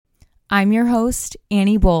I'm your host,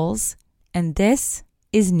 Annie Bowles, and this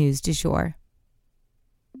is News du Jour.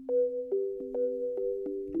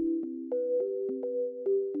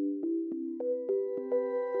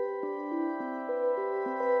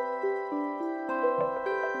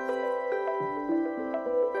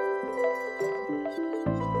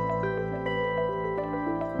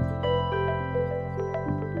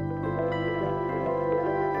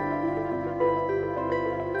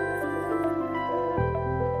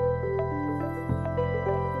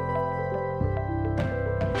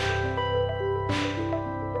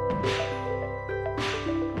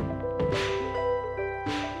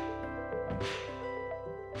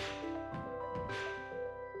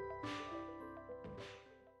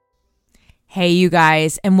 Hey, you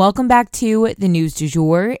guys, and welcome back to the News du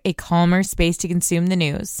Jour, a calmer space to consume the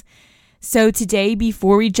news. So today,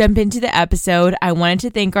 before we jump into the episode, I wanted to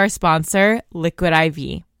thank our sponsor, Liquid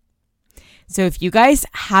IV. So if you guys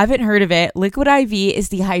haven't heard of it, Liquid IV is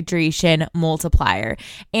the hydration multiplier.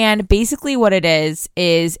 And basically what it is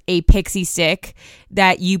a pixie stick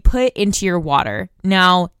that you put into your water.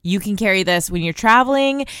 Now, you can carry this when you're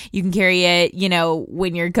traveling. You can carry it,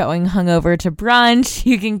 when you're going hungover to brunch.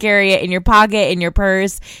 You can carry it in your pocket, in your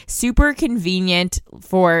purse. Super convenient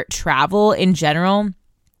for travel in general.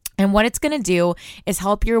 And what it's going to do is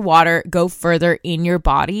help your water go further in your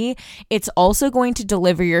body. It's also going to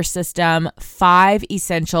deliver your system 5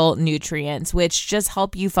 essential nutrients, which just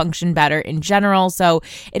help you function better in general. So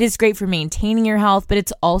it is great for maintaining your health, but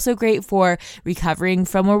it's also great for recovering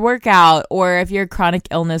from a workout, or if you're a chronic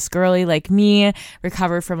illness girly like me,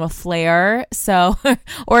 recover from a flare. So,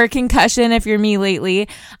 or a concussion if you're me lately.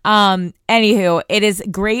 Anywho, it is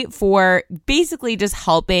great for basically just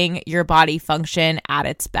helping your body function at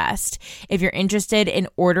its best. If you're interested in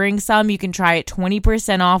ordering some, you can try it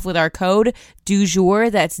 20% off with our code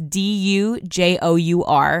DUJOUR. That's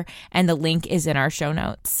DUJOUR. And the link is in our show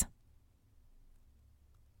notes.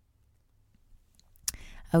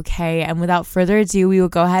 Okay, and without further ado, we will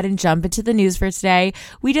go ahead and jump into the news for today.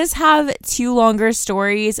 We just have 2 longer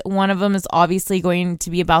stories. One of them is obviously going to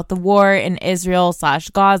be about the war in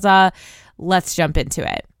Israel/Gaza. Let's jump into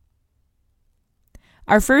it.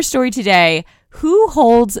 Our first story today, who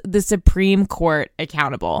holds the Supreme Court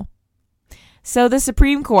accountable? So the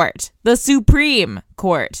Supreme Court,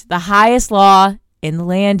 the highest law in the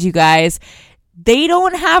land, you guys, they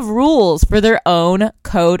don't have rules for their own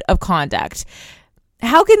code of conduct.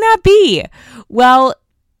 How can that be? Well,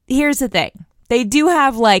 here's the thing. They do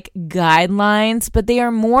have guidelines, but they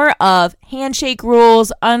are more of handshake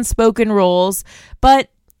rules, unspoken rules. But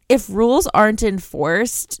if rules aren't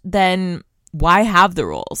enforced, then why have the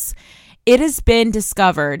rules? It has been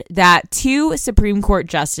discovered that 2 Supreme Court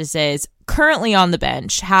justices currently on the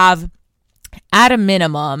bench have, at a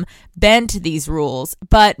minimum, bent these rules,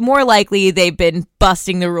 but more likely they've been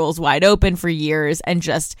busting the rules wide open for years and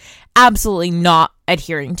just absolutely not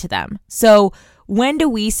adhering to them. So when do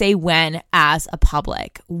we say when as a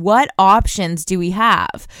public? What options do we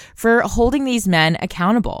have for holding these men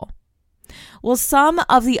accountable? Well, some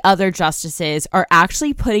of the other justices are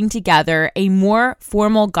actually putting together a more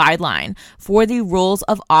formal guideline for the rules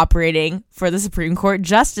of operating for the Supreme Court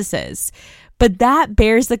justices. But that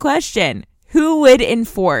bears the question, who would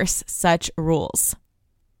enforce such rules?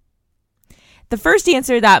 The first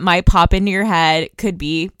answer that might pop into your head could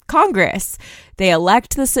be Congress. They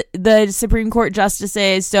elect the Supreme Court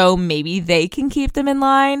justices, so maybe they can keep them in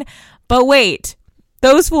line. But wait,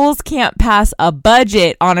 those fools can't pass a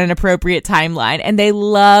budget on an appropriate timeline, and they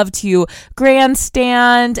love to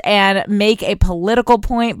grandstand and make a political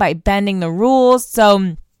point by bending the rules.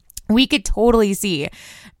 So we could totally see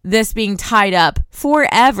this being tied up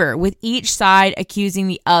forever, with each side accusing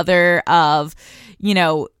the other of,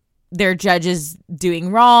 their judges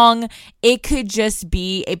doing wrong. It could just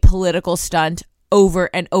be a political stunt over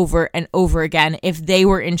and over and over again if they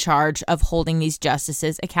were in charge of holding these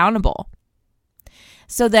justices accountable.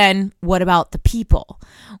 So then what about the people?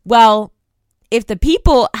 Well, if the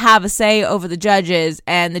people have a say over the judges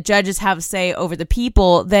and the judges have a say over the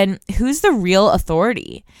people, then who's the real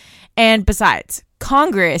authority? And besides,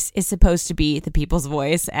 Congress is supposed to be the people's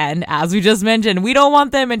voice. And as we just mentioned, we don't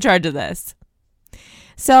want them in charge of this.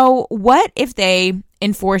 So what if they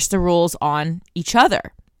enforce the rules on each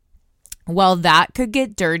other? Well, that could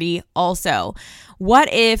get dirty also. What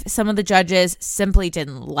if some of the judges simply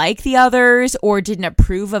didn't like the others or didn't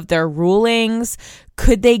approve of their rulings?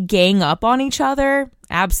 Could they gang up on each other?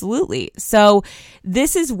 Absolutely. So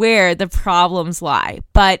this is where the problems lie.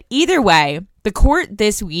 But either way, the court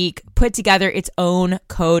this week put together its own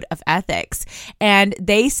code of ethics, and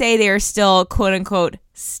they say they are still, quote unquote,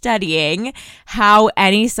 studying how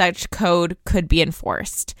any such code could be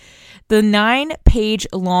enforced. The 9-page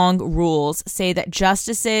long rules say that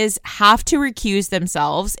justices have to recuse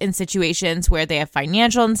themselves in situations where they have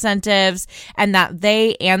financial incentives and that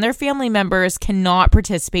they and their family members cannot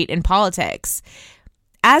participate in politics.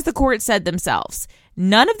 As the court said themselves,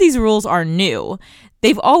 none of these rules are new.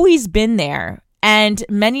 They've always been there, and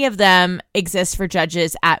many of them exist for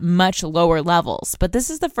judges at much lower levels. But this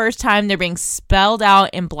is the first time they're being spelled out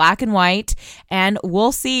in black and white, and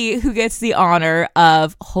we'll see who gets the honor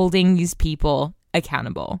of holding these people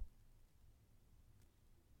accountable.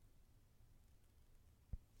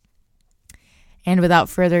 And without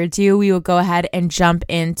further ado, we will go ahead and jump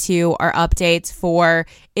into our updates for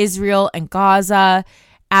Israel and Gaza.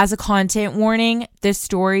 As a content warning, this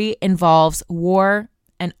story involves war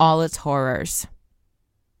and all its horrors.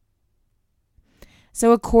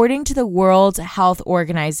 So according to the World Health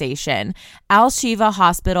Organization, Al-Shifa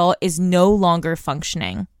Hospital is no longer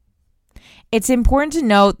functioning. It's important to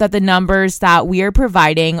note that the numbers that we are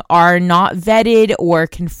providing are not vetted or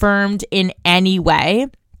confirmed in any way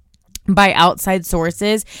by outside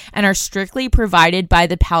sources and are strictly provided by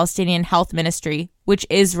the Palestinian Health Ministry, which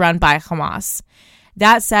is run by Hamas.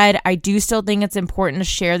 That said, I do still think it's important to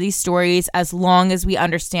share these stories as long as we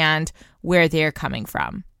understand where they're coming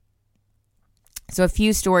from. So a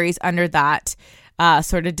few stories under that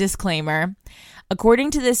sort of disclaimer.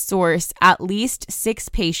 According to this source, at least 6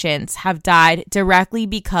 patients have died directly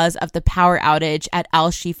because of the power outage at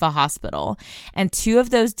Al-Shifa Hospital, and 2 of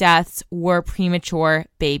those deaths were premature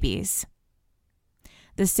babies.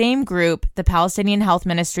 The same group, the Palestinian Health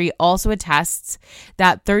Ministry, also attests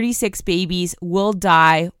that 36 babies will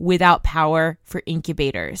die without power for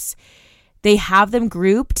incubators. They have them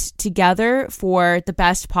grouped together for the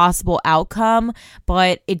best possible outcome,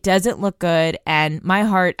 but it doesn't look good, and my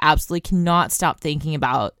heart absolutely cannot stop thinking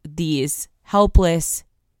about these helpless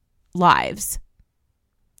lives.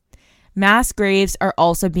 Mass graves are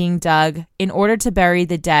also being dug in order to bury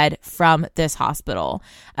the dead from this hospital.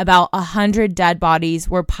 About 100 dead bodies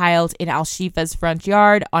were piled in Al-Shifa's front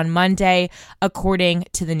yard on Monday, according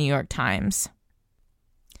to the New York Times.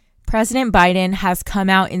 President Biden has come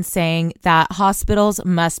out in saying that hospitals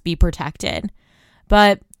must be protected.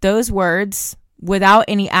 But those words, without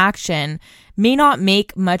any action, may not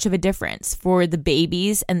make much of a difference for the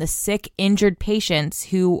babies and the sick, injured patients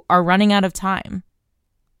who are running out of time.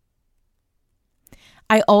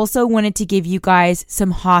 I also wanted to give you guys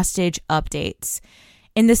some hostage updates.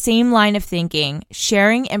 In the same line of thinking,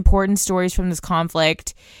 sharing important stories from this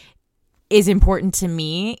conflict is important to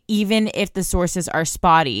me, even if the sources are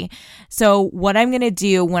spotty. So what I'm going to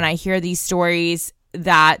do when I hear these stories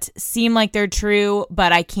that seem like they're true,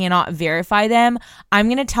 but I cannot verify them, I'm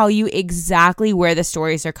going to tell you exactly where the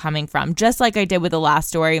stories are coming from, just like I did with the last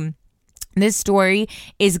story. This story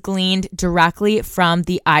is gleaned directly from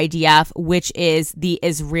the IDF, which is the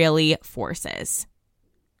Israeli forces.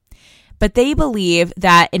 But they believe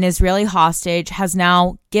that an Israeli hostage has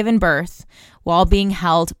now given birth while being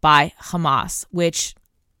held by Hamas, which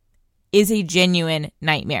is a genuine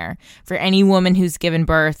nightmare for any woman who's given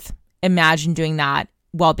birth. Imagine doing that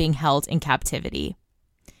while being held in captivity.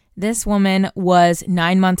 This woman was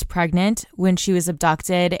 9 months pregnant when she was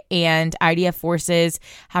abducted, and IDF forces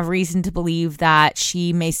have reason to believe that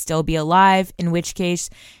she may still be alive, in which case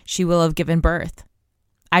she will have given birth.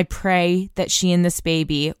 I pray that she and this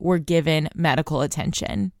baby were given medical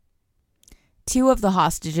attention. 2 of the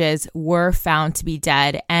hostages were found to be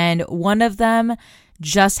dead, and one of them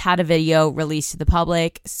just had a video released to the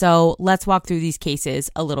public, so let's walk through these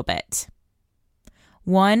cases a little bit.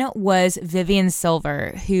 One was Vivian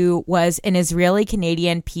Silver, who was an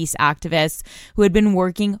Israeli-Canadian peace activist who had been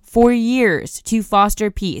working for years to foster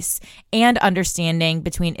peace and understanding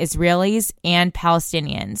between Israelis and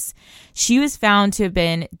Palestinians. She was found to have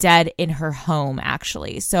been dead in her home,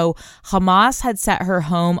 actually. So Hamas had set her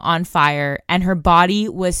home on fire, and her body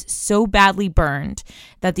was so badly burned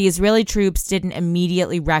that the Israeli troops didn't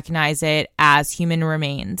immediately recognize it as human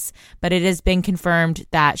remains. But it has been confirmed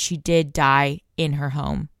that she did die in her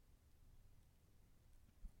home.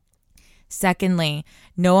 Secondly,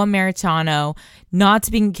 Noah Maritano, not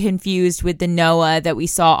to be confused with the Noah that we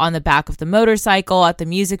saw on the back of the motorcycle at the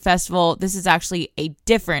music festival. This is actually a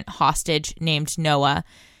different hostage named Noah.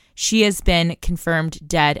 She has been confirmed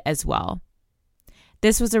dead as well.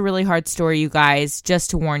 This was a really hard story, you guys, just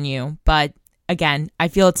to warn you. But again, I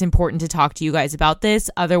feel it's important to talk to you guys about this.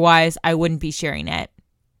 Otherwise, I wouldn't be sharing it.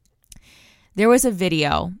 There was a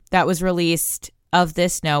video that was released of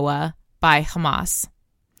this Noah by Hamas.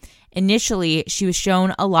 Initially, she was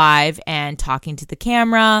shown alive and talking to the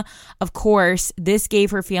camera. Of course, this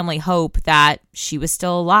gave her family hope that she was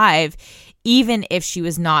still alive, even if she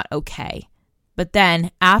was not okay. But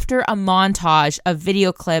then, after a montage of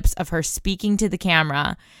video clips of her speaking to the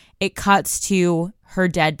camera, it cuts to her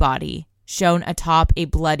dead body, shown atop a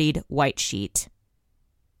bloodied white sheet.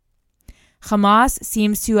 Hamas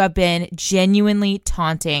seems to have been genuinely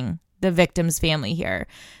taunting the victim's family here.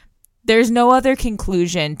 There's no other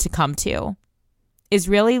conclusion to come to.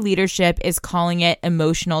 Israeli leadership is calling it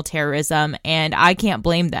emotional terrorism, and I can't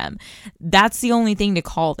blame them. That's the only thing to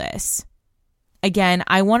call this. Again,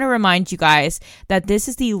 I want to remind you guys that this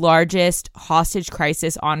is the largest hostage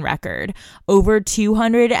crisis on record. Over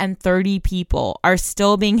 230 people are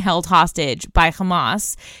still being held hostage by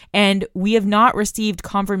Hamas, and we have not received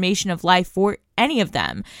confirmation of life for any of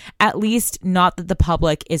them, at least not that the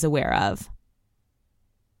public is aware of.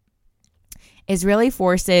 Israeli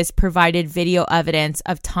forces provided video evidence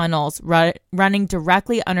of tunnels running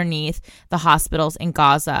directly underneath the hospitals in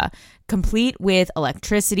Gaza, complete with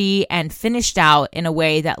electricity and finished out in a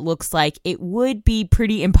way that looks like it would be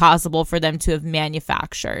pretty impossible for them to have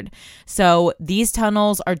manufactured. So these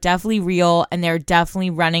tunnels are definitely real, and they're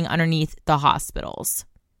definitely running underneath the hospitals.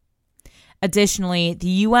 Additionally, the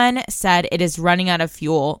UN said it is running out of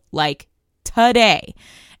fuel like today.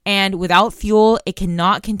 And without fuel, it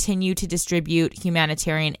cannot continue to distribute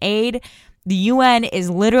humanitarian aid. The UN is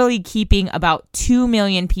literally keeping about 2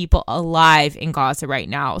 million people alive in Gaza right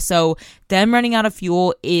now. So them running out of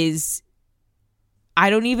fuel is,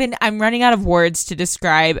 I'm running out of words to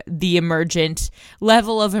describe the emergent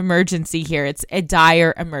level of emergency here. It's a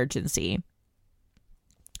dire emergency.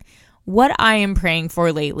 What I am praying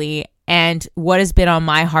for lately, and what has been on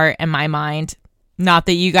my heart and my mind, not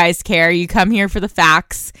that you guys care, you come here for the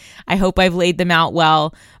facts. I hope I've laid them out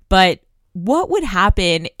well. But what would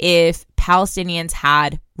happen if Palestinians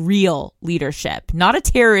had real leadership? Not a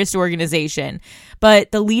terrorist organization,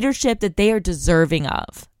 but the leadership that they are deserving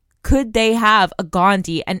of. Could they have a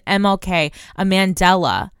Gandhi, an MLK, a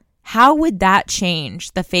Mandela? How would that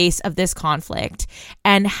change the face of this conflict?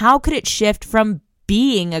 And how could it shift from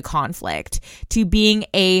being a conflict to being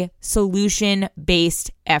a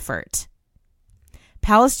solution-based effort?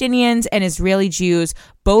 Palestinians and Israeli Jews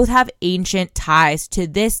both have ancient ties to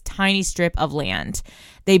this tiny strip of land.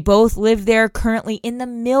 They both live there currently in the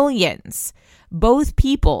millions. Both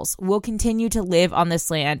peoples will continue to live on this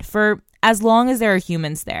land for as long as there are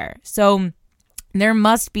humans there. So there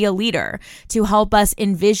must be a leader to help us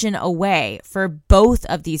envision a way for both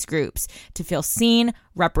of these groups to feel seen,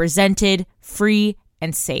 represented, free,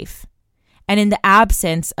 and safe. And in the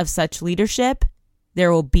absence of such leadership, there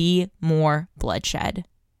will be more bloodshed.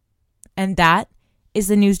 And that is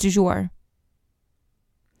the news du jour.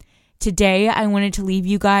 Today, I wanted to leave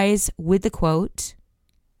you guys with the quote: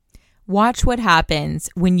 "Watch what happens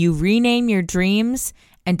when you rename your dreams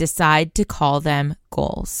and decide to call them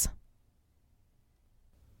goals."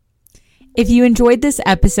 If you enjoyed this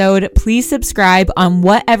episode, please subscribe on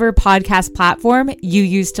whatever podcast platform you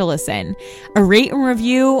use to listen. A rate and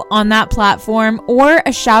review on that platform or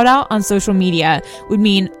a shout out on social media would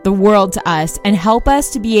mean the world to us and help us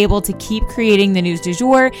to be able to keep creating the news du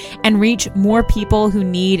jour and reach more people who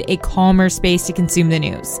need a calmer space to consume the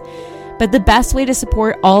news. But the best way to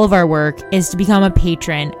support all of our work is to become a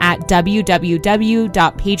patron at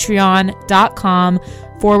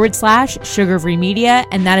www.patreon.com/Sugar-Free Media,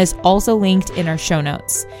 and that is also linked in our show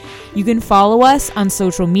notes. You can follow us on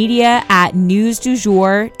social media at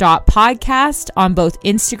newsdujour.podcast on both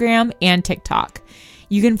Instagram and TikTok.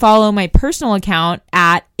 You can follow my personal account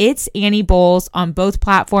at It's Annie Bowles on both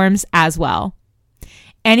platforms as well.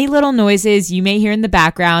 Any little noises you may hear in the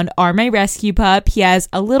background are my rescue pup. He has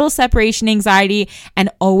a little separation anxiety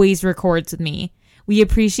and always records with me. We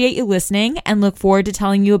appreciate you listening and look forward to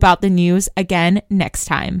telling you about the news again next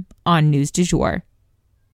time on News du Jour.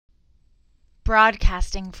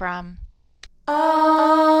 Broadcasting from